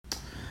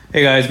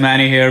Hey guys,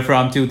 Manny here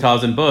from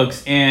 2000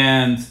 Books,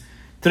 and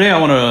today I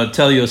want to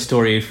tell you a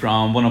story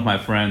from one of my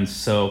friends.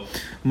 So,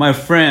 my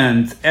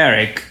friend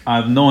Eric,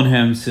 I've known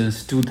him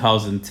since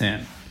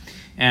 2010,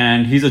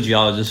 and he's a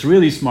geologist,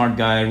 really smart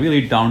guy,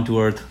 really down to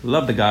earth.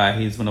 Love the guy.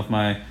 He's one of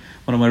my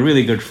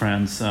really good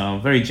friends,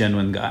 very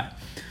genuine guy.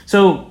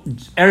 So,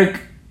 Eric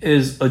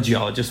was a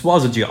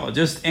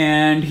geologist,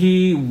 and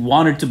he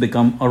wanted to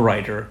become a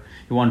writer.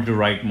 He wanted to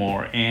write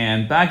more.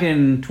 And back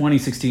in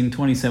 2016,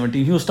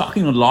 2017, he was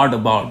talking a lot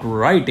about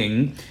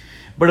writing,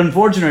 but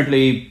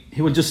unfortunately,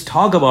 he would just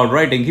talk about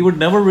writing. He would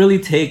never really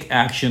take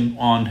action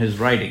on his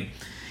writing.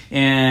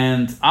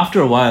 And after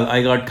a while,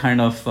 I got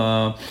kind of,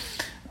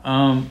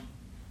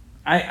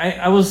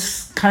 I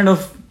was kind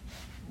of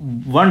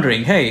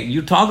wondering, hey,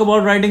 you talk about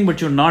writing, but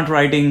you're not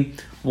writing.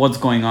 What's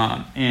going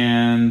on?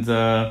 And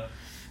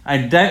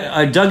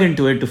I dug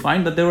into it to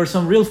find that there were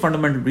some real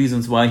fundamental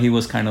reasons why he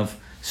was kind of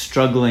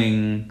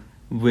struggling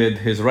with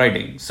his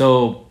writing.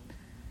 So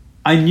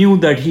I knew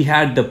that he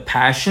had the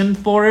passion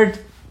for it.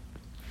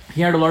 He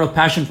had a lot of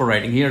passion for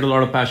writing. He had a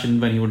lot of passion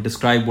when he would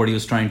describe what he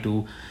was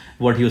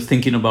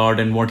thinking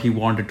about and what he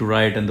wanted to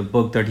write and the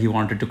book that he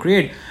wanted to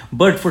create.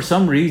 But for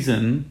some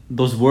reason,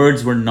 those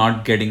words were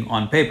not getting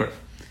on paper.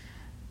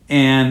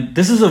 And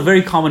this is a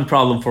very common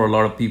problem for a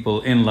lot of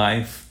people in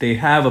life. They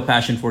have a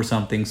passion for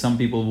something. Some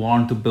people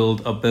want to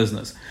build a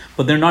business,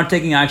 but they're not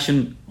taking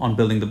action on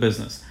building the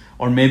business.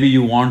 Or maybe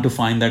you want to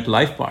find that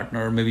life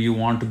partner, or maybe you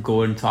want to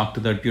go and talk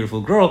to that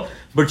beautiful girl,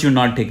 but you're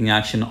not taking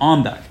action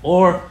on that.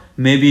 Or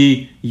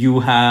maybe you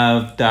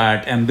have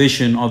that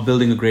ambition of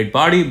building a great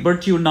body,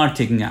 but you're not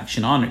taking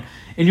action on it.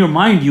 In your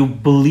mind, you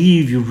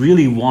believe you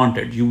really want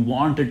it. You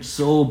want it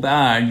so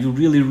bad. You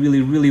really,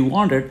 really, really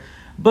want it.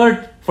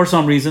 But for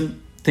some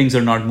reason, things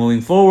are not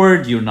moving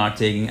forward. You're not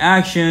taking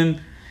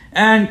action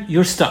and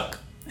you're stuck.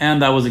 And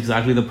that was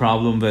exactly the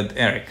problem with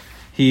Eric.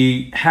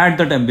 He had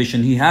that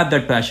ambition, he had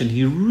that passion,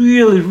 he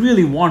really,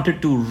 really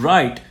wanted to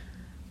write,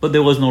 but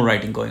there was no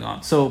writing going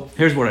on. So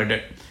here's what I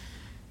did.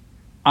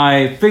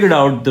 I figured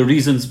out the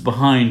reasons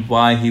behind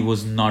why he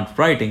was not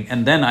writing,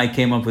 and then I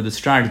came up with a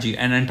strategy,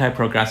 an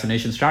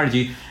anti-procrastination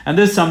strategy. And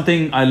this is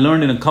something I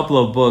learned in a couple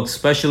of books,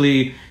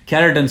 especially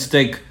Carrot and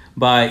Stick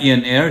by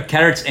Ian Ayres,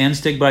 Carrots and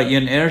Stick by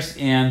Ian Ayres,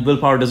 and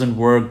Willpower Doesn't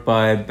Work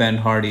by Ben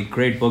Hardy.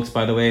 Great books,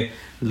 by the way.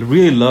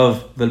 Really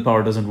love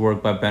Willpower Doesn't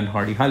Work by Ben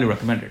Hardy. Highly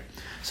recommend it.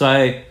 So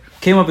I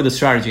came up with a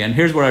strategy, and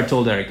here's what I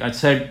told Eric. I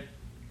said,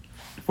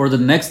 for the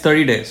next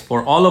 30 days,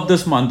 for all of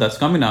this month that's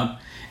coming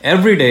up,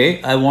 every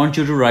day I want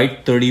you to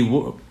write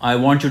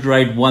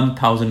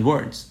 1,000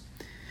 words.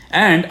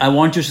 And I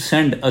want you to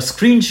send a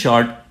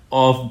screenshot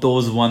of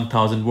those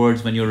 1,000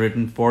 words when you're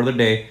written for the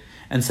day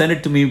and send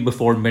it to me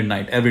before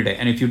midnight every day.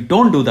 And if you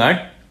don't do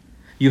that,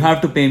 you have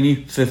to pay me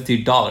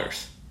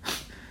 $50.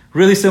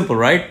 Really simple,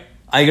 right?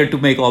 I get to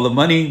make all the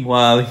money,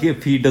 while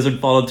if he doesn't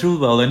follow through,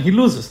 well, then he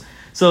loses.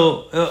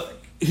 So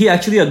he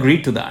actually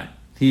agreed to that.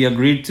 He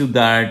agreed to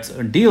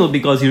that deal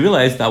because he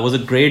realized that was a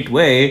great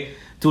way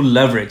to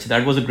leverage.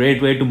 That was a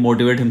great way to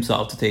motivate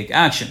himself to take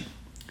action.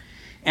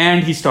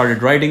 And he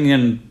started writing,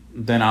 and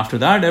then after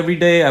that, every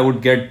day I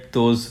would get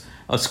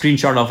a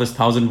screenshot of his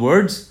 1,000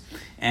 words,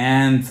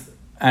 and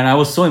I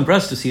was so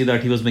impressed to see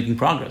that he was making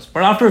progress.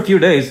 But after a few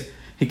days,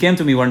 he came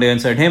to me one day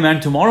and said, "Hey man,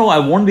 tomorrow I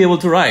won't be able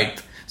to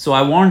write. So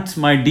I want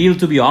my deal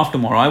to be off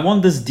tomorrow. I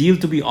want this deal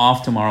to be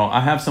off tomorrow. I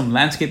have some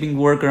landscaping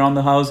work around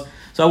the house,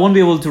 so I won't be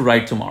able to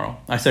write tomorrow."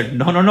 I said,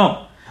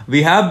 no.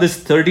 We have this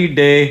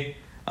 30-day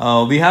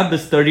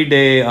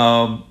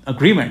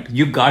agreement.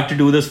 You got to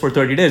do this for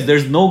 30 days.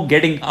 There's no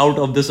getting out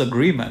of this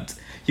agreement.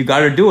 You got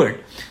to do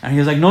it. And he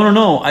was like,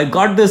 no. I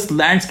got this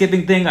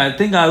landscaping thing. I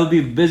think I will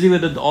be busy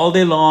with it all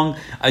day long.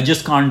 I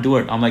just can't do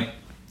it. I'm like,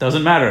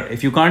 doesn't matter.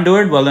 If you can't do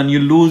it, well, then you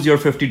lose your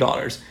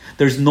 $50.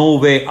 There's no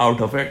way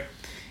out of it.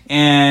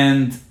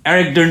 And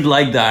Eric didn't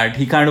like that.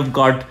 He kind of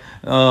got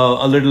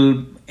a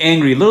little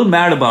angry, a little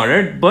mad about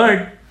it.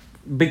 But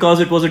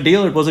because it was a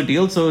deal.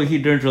 So he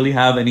didn't really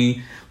have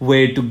any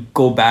way to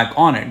go back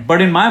on it.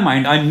 But in my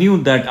mind, I knew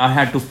that I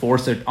had to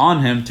force it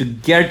on him to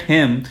get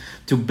him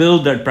to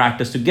build that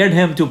practice, to get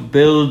him to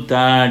build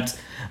that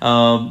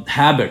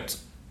habit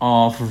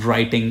of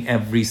writing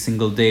every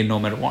single day, no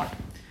matter what.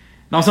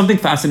 Now, something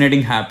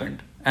fascinating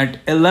happened.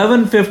 At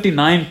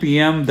 11:59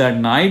 p.m. that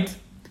night,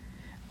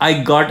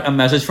 I got a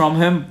message from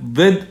him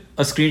with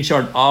a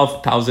screenshot of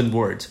 1,000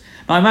 words.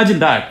 Now imagine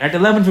that at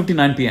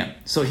 11:59 p.m.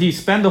 So he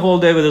spent the whole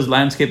day with his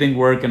landscaping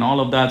work and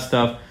all of that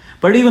stuff.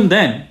 But even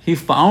then, he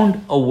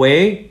found a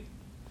way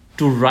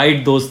to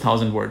write those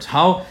 1,000 words.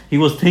 How? He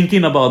was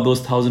thinking about those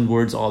 1,000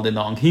 words all day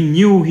long. He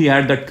knew he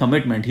had that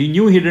commitment. He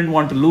knew he didn't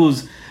want to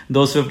lose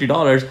those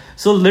 $50.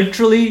 So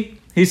literally,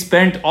 he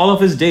spent all of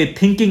his day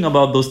thinking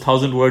about those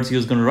 1,000 words he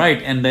was going to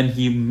write. And then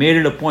he made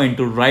it a point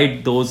to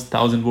write those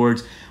 1,000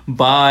 words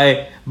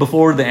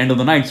before the end of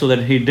the night so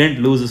that he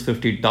didn't lose his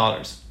 $50.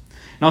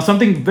 Now,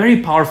 something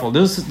very powerful.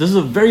 This is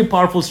a very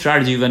powerful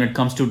strategy when it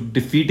comes to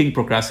defeating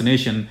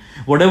procrastination.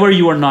 Whatever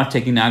you are not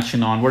taking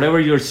action on, whatever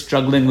you're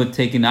struggling with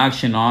taking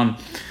action on,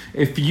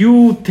 if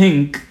you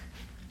think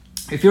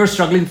if you're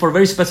struggling for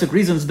very specific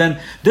reasons, then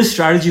this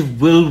strategy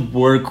will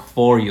work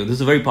for you. This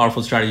is a very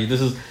powerful strategy.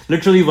 This is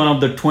literally one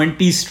of the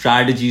 20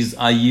 strategies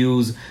I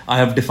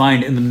have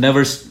defined in the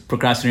Never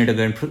Procrastinate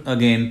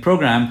Again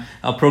program,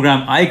 a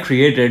program I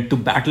created to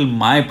battle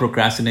my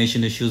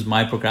procrastination issues,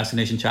 my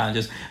procrastination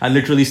challenges. I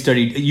literally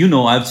studied,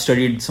 I've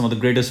studied some of the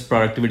greatest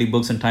productivity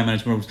books and time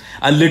management books.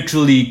 I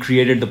literally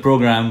created the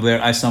program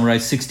where I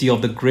summarized 60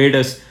 of the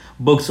greatest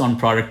books on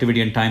productivity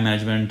and time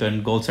management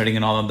and goal setting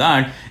and all of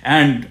that.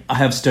 And I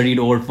have studied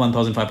over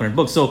 1,500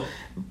 books. So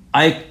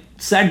I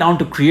sat down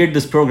to create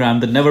this program,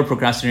 the Never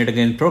Procrastinate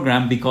Again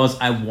program, because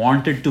I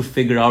wanted to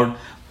figure out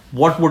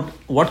what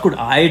could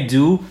I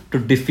do to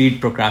defeat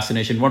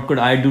procrastination? What could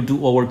I do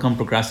to overcome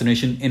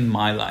procrastination in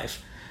my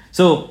life?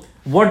 So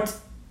what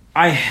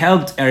I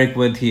helped Eric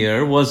with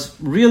here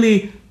was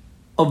really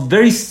a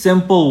very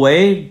simple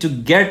way to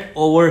get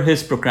over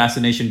his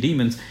procrastination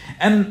demons.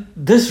 And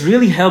this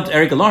really helped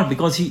Eric a lot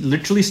because he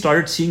literally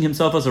started seeing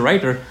himself as a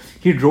writer.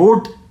 He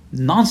wrote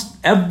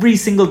every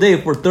single day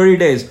for 30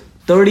 days,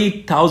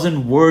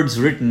 30,000 words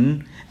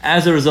written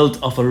as a result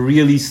of a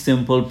really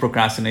simple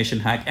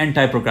procrastination hack,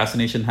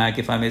 anti-procrastination hack,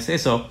 if I may say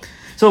so.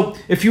 So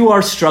if you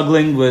are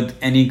struggling with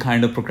any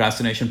kind of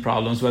procrastination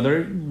problems,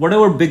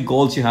 whatever big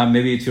goals you have,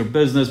 maybe it's your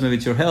business, maybe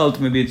it's your health,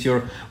 maybe it's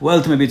your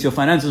wealth, maybe it's your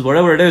finances,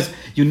 whatever it is,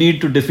 you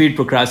need to defeat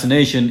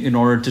procrastination in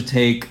order to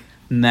take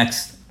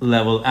next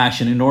level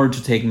action, in order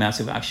to take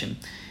massive action.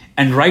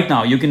 And right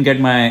now you can get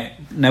my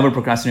Never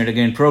Procrastinate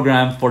Again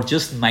program for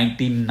just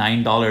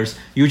 $99.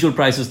 Usual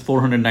price is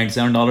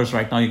 $497.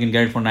 Right now you can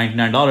get it for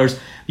 $99.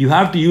 You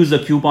have to use the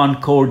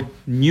coupon code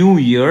New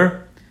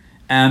Year,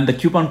 and the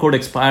coupon code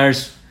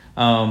expires.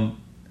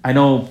 I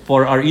know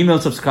for our email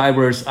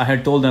subscribers, I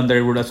had told them that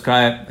it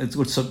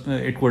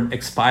would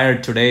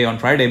expire today on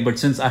Friday, but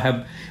since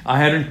I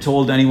hadn't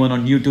told anyone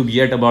on YouTube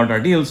yet about our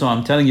deal, so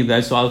I'm telling you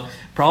guys. So I'll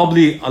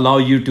probably allow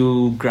you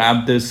to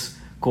grab this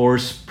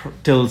course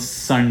till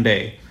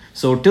Sunday.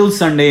 So till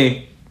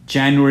Sunday,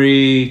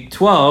 January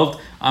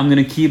 12th, I'm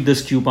going to keep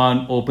this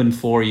coupon open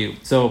for you.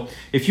 So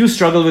if you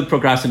struggle with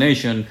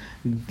procrastination,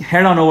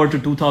 head on over to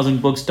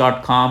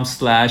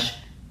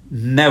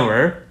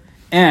 2000books.com/never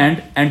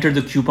and enter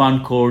the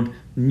coupon code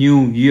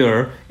New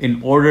Year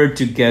in order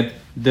to get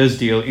this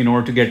deal, in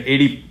order to get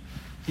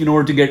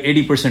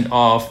 80%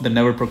 off the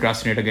Never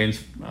Procrastinate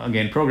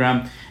Again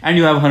program. And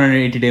you have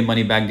 180-day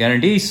money back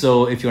guarantee.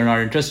 So if you're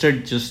not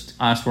interested, just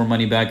ask for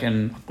money back,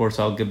 and of course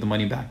I'll give the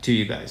money back to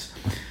you guys.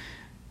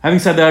 Having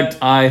said that,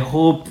 I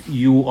hope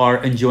you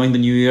are enjoying the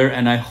new year,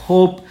 and I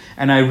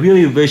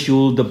really wish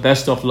you the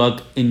best of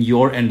luck in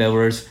your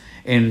endeavors.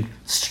 And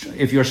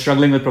if you're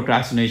struggling with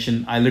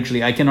procrastination, I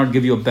cannot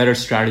give you a better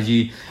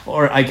strategy,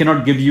 or I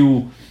cannot give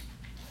you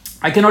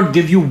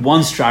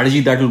one strategy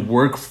that will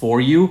work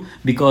for you,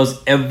 because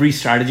every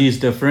strategy is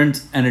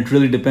different and it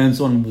really depends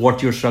on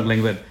what you're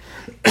struggling with.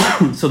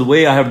 So the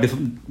way I have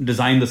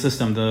designed the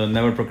system, the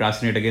Never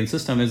Procrastinate Again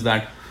system, is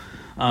that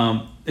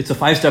it's a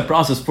 5-step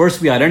process. First,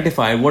 we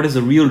identify what is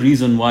the real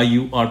reason why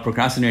you are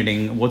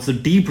procrastinating. What's the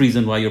deep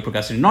reason why you're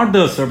procrastinating? Not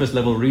the surface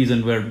level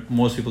reason where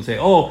most people say,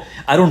 oh,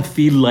 I don't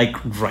feel like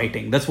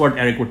writing. That's what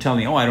Eric would tell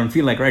me. Oh, I don't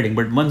feel like writing.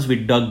 But once we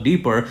dug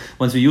deeper,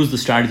 once we used the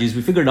strategies,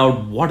 we figured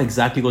out what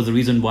exactly was the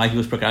reason why he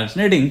was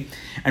procrastinating.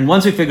 And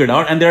once we figured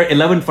out, and there are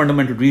 11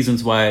 fundamental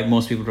reasons why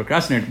most people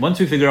procrastinate. Once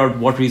we figure out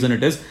what reason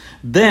it is,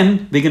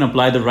 then we can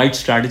apply the right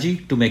strategy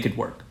to make it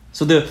work.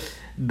 So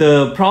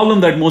the problem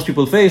that most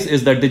people face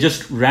is that they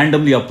just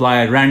randomly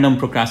apply random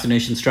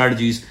procrastination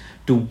strategies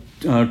to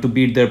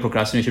beat their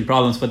procrastination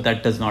problems, but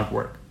that does not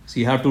work. So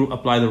you have to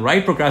apply the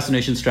right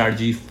procrastination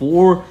strategy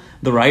for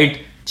the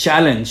right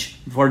challenge,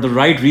 for the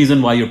right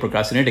reason why you're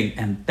procrastinating,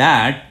 and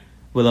that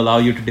will allow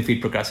you to defeat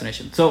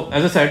procrastination. So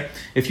as I said,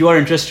 if you are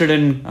interested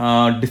in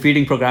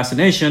defeating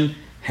procrastination,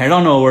 head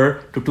on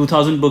over to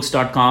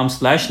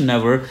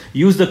 2000books.com/never,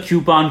 use the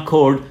coupon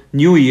code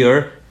New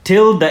Year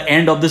till the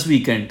end of this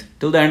weekend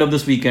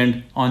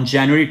on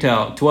January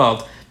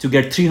 12th to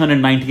get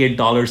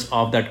 $398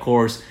 off that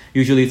course.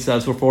 Usually it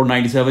sells for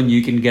 $497.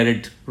 You can get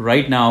it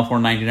right now for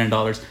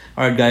 $99.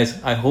 All right, guys,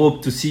 I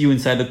hope to see you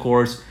inside the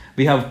course.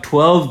 We have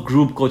 12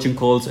 group coaching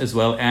calls as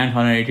well and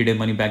 180-day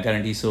money back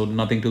guarantee, so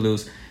nothing to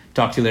lose.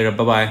 Talk to you later.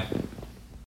 Bye-bye.